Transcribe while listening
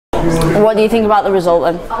What do you think about the result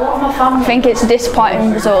then? I think it's a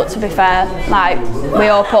disappointing result, to be fair. Like, we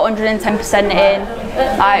all put 110% in.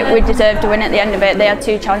 Like, we deserved to win at the end of it. They had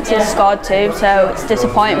 2 chances, scored 2, so it's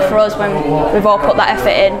disappointing for us when we've all put that effort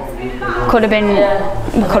in. Could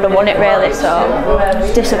have won it really, so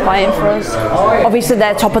it's disappointing for us. Obviously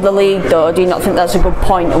they're top of the league though. Do you not think that's a good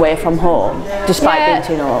point away from home, despite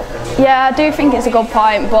being 2-0 up? Yeah, I do think it's a good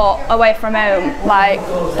point, but away from home, but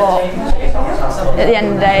at the end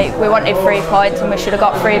of the day, we wanted 3 points and we should have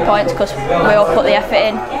got 3 points because we all put the effort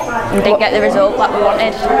in and didn't get the result that we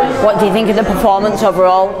wanted. What do you think of the performance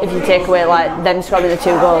overall, if you take away like them scoring the 2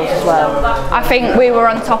 goals as well? I think we were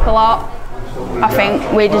on top a lot. I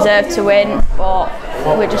think we deserved to win, but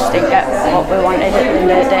we just didn't get what we wanted at the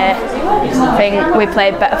end of the day. I think we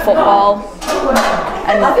played better football,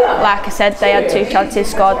 and like I said, they had 2 chances,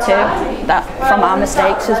 scored 2, that from our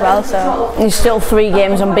mistakes as well. So you're still 3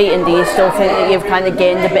 games unbeaten. Do you still think that you've kind of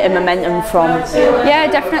gained a bit of momentum from? Yeah,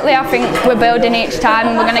 definitely. I think we're building each time,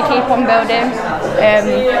 and we're going to keep on building.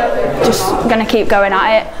 Just going to keep going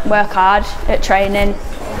at it, work hard at training,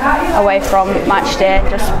 away from match day,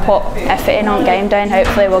 just put effort in on game day, and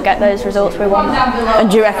hopefully we'll get those results we want. And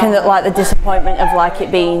do you reckon that like the disappointment of like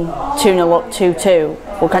it being 2-0 up,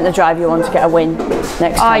 2-2 will kind of drive you on to get a win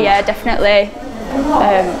next time? Oh yeah, definitely.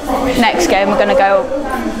 Next game we're going to go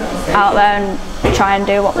out there and try and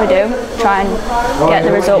do what we do, try and get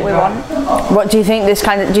the result we want. What do you think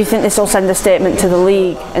do you think this will send a statement to the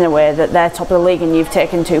league in a way that they're top of the league and you've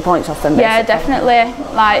taken 2 points off them? Basically? Yeah,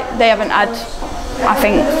 definitely. Like, they haven't had, I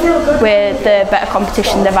think we're the better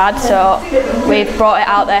competition they've had, so we've brought it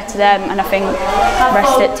out there to them, and I think the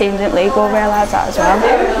rest of the teams in the league will realise that as well.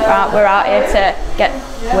 We're out here to get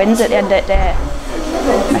wins at the end of the day,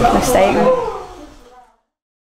 making a statement.